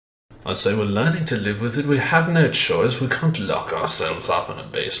I say we're learning to live with it. We have no choice. We can't lock ourselves up in a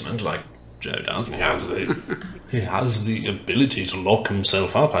basement like Joe does. He has the ability to lock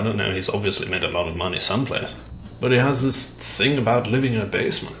himself up. I don't know, he's obviously made a lot of money someplace. But he has this thing about living in a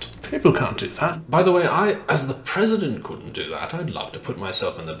basement. People can't do that. By the way, I, as the president, couldn't do that. I'd love to put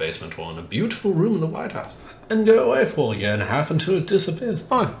myself in the basement or in a beautiful room in the White House and go away for a year and a half until it disappears.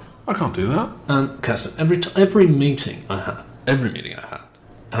 I can't do that. And Kirsten, every meeting I had,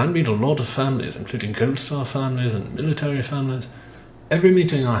 and I meet a lot of families, including Gold Star families and military families. Every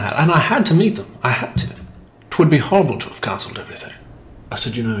meeting I had, and I had to meet them. I had to. It would be horrible to have cancelled everything. I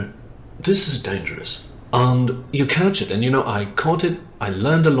said, this is dangerous. And you catch it, and I caught it. I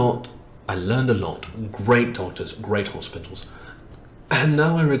learned a lot. Great doctors, great hospitals. And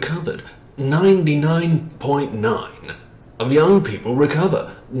now I recovered. 99.9 of young people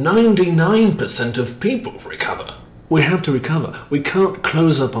recover. 99% of people recover. We have to recover. We can't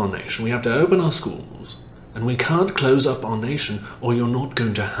close up our nation. We have to open our schools. And we can't close up our nation, or you're not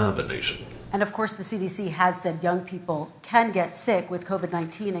going to have a nation. And of course, the CDC has said young people can get sick with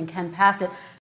COVID-19 and can pass it.